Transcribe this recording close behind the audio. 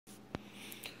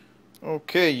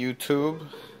Okay, YouTube,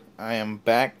 I am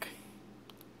back.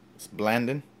 It's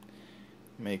Blandon,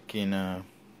 making a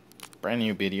brand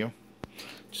new video.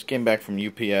 Just came back from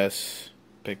UPS,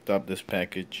 picked up this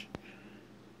package.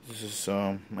 This is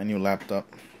my new laptop,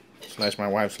 slash my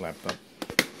wife's laptop,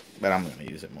 but I'm gonna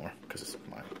use it more because it's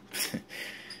mine.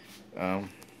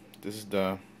 This is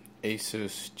the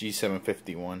Asus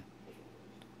G751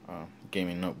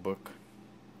 gaming notebook.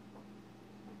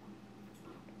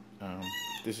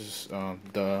 This is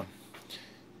the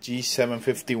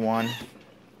G751, I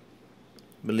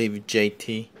believe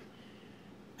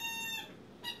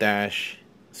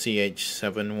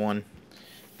JT-CH71.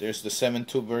 There's the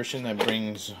 7.2 version that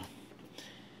brings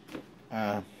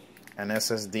an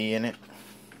SSD in it,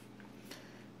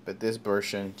 but this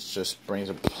version just brings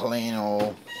a plain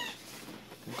old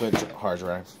good hard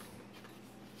drive,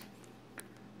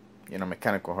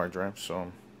 mechanical hard drive.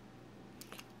 So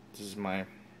this is my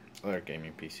other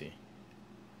gaming PC,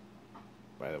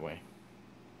 by the way.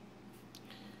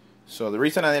 So the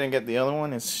reason I didn't get the other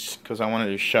one is because I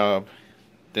wanted to shove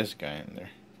this guy in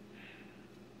there.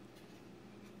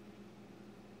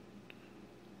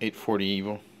 840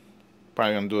 EVO.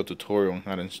 Probably gonna do a tutorial on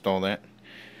how to install that.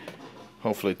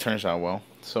 Hopefully it turns out well.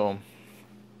 So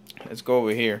let's go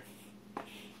over here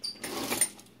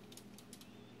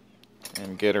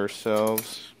and get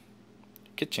ourselves a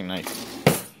kitchen knife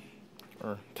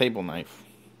or table knife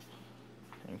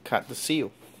and cut the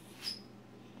seal.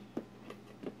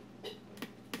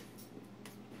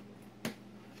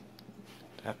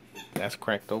 That's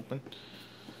cracked open.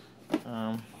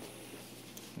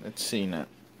 Let's see now.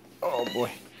 Oh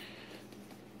boy,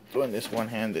 doing this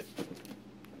one-handed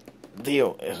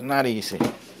deal is not easy.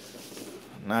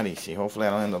 Not easy. Hopefully I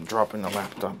don't end up dropping the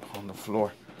laptop on the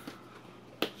floor.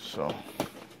 So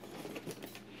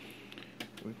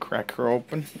we crack her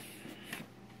open.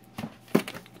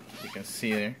 You can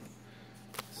see there,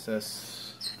 it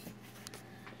says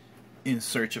 "In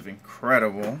search of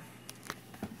incredible."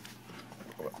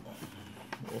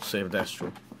 We'll see if that's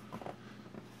true.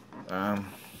 The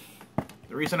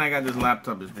reason I got this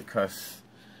laptop is because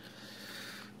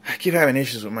I keep having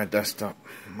issues with my desktop.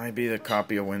 It might be the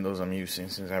copy of Windows I'm using,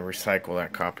 since I recycle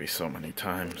that copy so many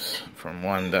times from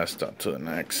one desktop to the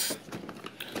next.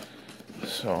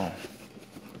 So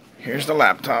here's the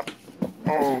laptop.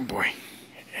 Oh boy,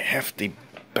 hefty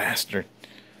bastard.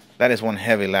 That is one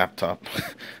heavy laptop.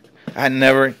 I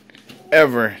never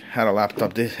ever had a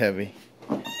laptop this heavy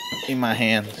in my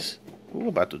hands. Ooh,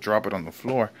 about to drop it on the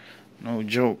floor. No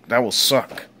joke, that will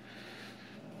suck.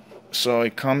 So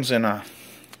it comes in a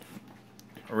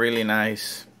really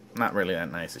nice, not really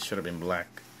that nice, it should have been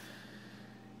black,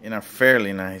 in a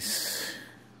fairly nice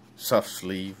soft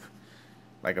sleeve,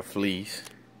 like a fleece.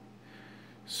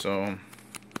 So let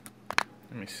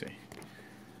me see,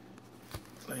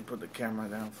 let me put the camera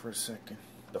down for a second,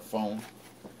 the phone,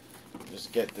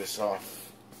 just get this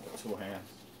off with two hands.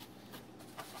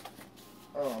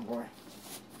 Oh boy,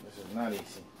 this is not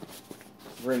easy.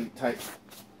 It's really tight.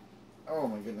 Oh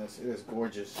my goodness, it is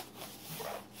gorgeous.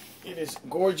 It is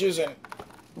gorgeous and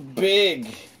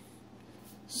big.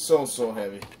 So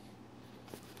heavy.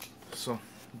 So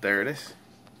there it is.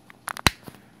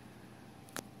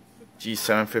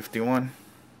 G751.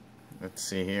 Let's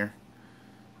see here.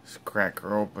 Let's crack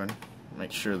her open.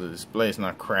 Make sure the display is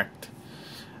not cracked.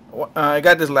 I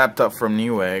got this laptop from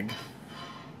Newegg.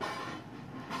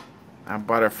 I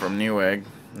bought it from Newegg,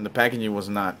 and the packaging was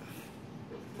not,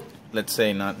 let's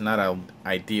say, not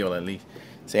ideal, at least.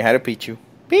 Say hi to Pichu.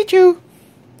 Pichu!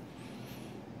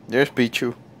 There's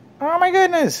Pichu. Oh my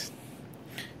goodness!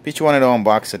 Pichu wanted to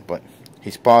unbox it, but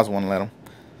his paws wouldn't let him.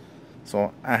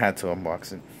 So I had to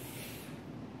unbox it.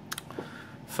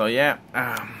 So yeah,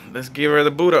 let's give her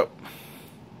the boot up.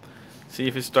 See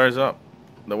if it starts up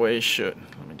the way it should.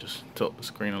 Let me just tilt the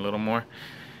screen a little more.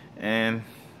 And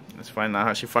let's find out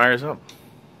how she fires up.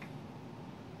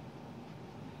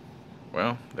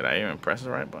 Well, did I even press the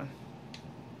right button?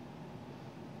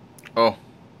 Oh.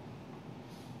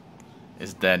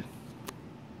 It's dead.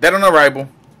 Dead on arrival.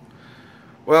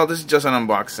 Well, this is just an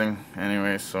unboxing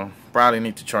anyway, so probably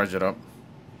need to charge it up.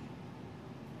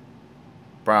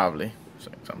 Probably. So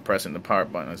I'm pressing the power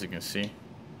button, as you can see.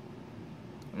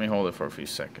 Let me hold it for a few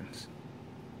seconds.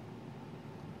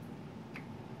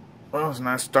 Well, it's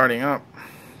not starting up.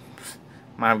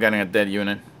 Might have gotten a dead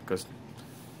unit, because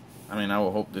I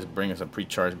will hope this brings a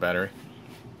pre-charged battery.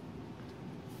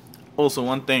 Also,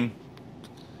 one thing,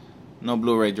 no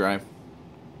Blu-ray drive.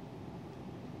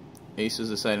 Asus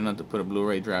decided not to put a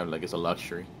Blu-ray drive like it's a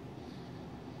luxury.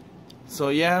 So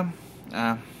yeah,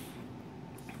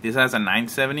 this has a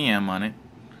 970M on it.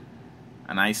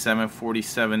 an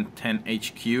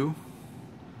i7-4710HQ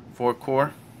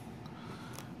 4-core.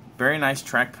 Very nice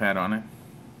trackpad on it.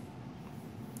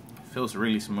 Feels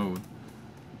really smooth,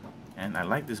 and I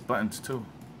like these buttons too.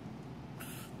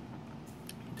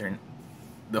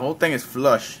 The whole thing is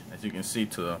flush, as you can see,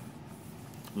 to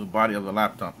the body of the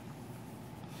laptop.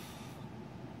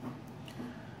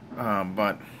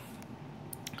 But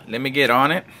let me get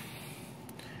on it,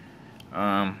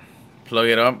 plug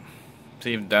it up,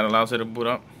 see if that allows it to boot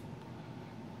up,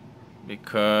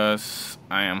 because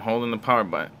I am holding the power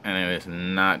button and it is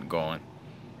not going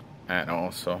at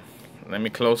all. So let me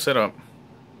close it up.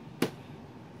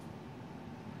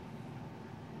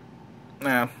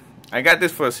 Now, I got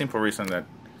this for a simple reason, that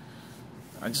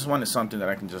I just wanted something that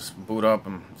I can just boot up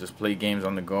and just play games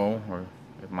on the go, or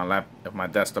if my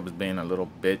desktop is being a little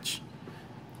bitch.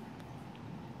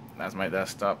 That's my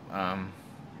desktop.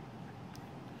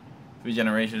 3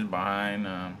 generations behind,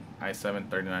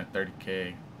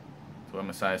 i7-3930K, 2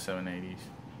 MSI 780s,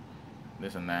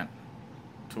 this and that,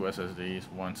 2 SSDs,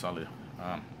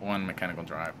 one mechanical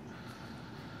drive.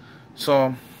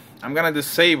 So I'm gonna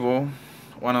disable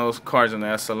one of those cards in the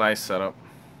SLI setup,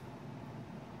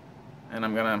 and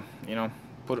I'm gonna,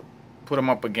 put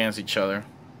them up against each other.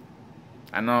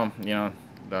 I know, the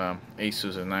Asus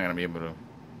is not gonna be able to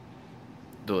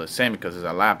do the same because it's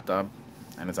a laptop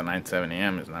and it's a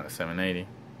 970M, it's not a 780.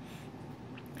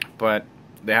 But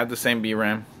they have the same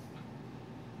VRAM.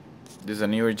 This is a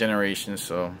newer generation,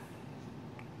 so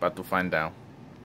about to find out.